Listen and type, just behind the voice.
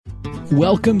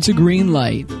Welcome to Green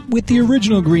Light with the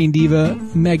original Green Diva,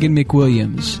 Megan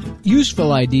McWilliams.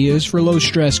 Useful ideas for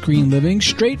low-stress green living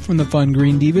straight from the Fun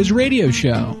Green Divas radio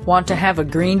show. Want to have a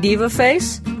Green Diva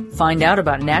face? Find out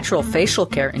about natural facial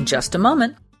care in just a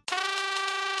moment.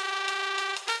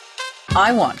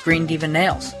 I want Green Diva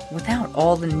nails without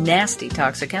all the nasty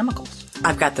toxic chemicals.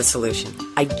 I've got the solution.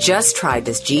 I just tried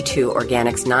this G2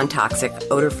 Organics non-toxic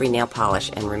odor-free nail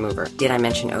polish and remover. Did I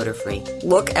mention odor-free?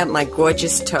 Look at my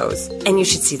gorgeous toes. And you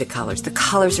should see the colors. The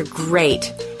colors are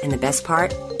great. And the best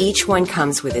part? Each one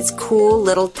comes with its cool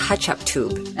little touch-up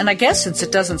tube. And I guess since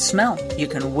it doesn't smell, you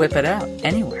can whip it out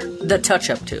anywhere. The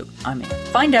touch-up tube, I mean.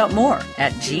 Find out more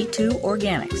at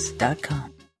g2organics.com.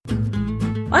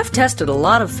 I've tested a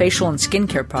lot of facial and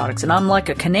skincare products, and I'm like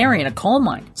a canary in a coal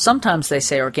mine. Sometimes they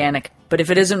say organic, but if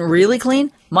it isn't really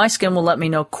clean, my skin will let me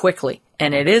know quickly,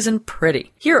 and it isn't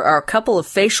pretty. Here are a couple of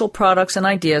facial products and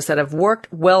ideas that have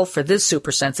worked well for this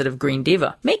super sensitive green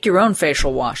diva. Make your own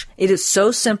facial wash. It is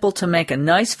so simple to make a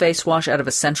nice face wash out of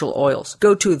essential oils.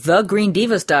 Go to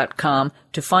thegreendivas.com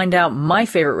to find out my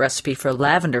favorite recipe for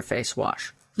lavender face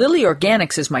wash. Lily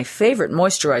Organics is my favorite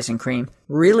moisturizing cream.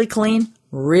 Really clean,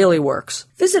 really works.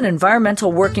 Visit Environmental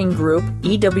Working Group,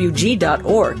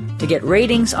 EWG.org, to get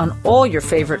ratings on all your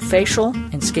favorite facial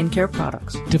and skincare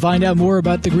products. To find out more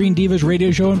about the Green Divas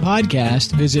radio show and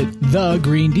podcast, visit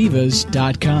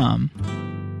thegreendivas.com.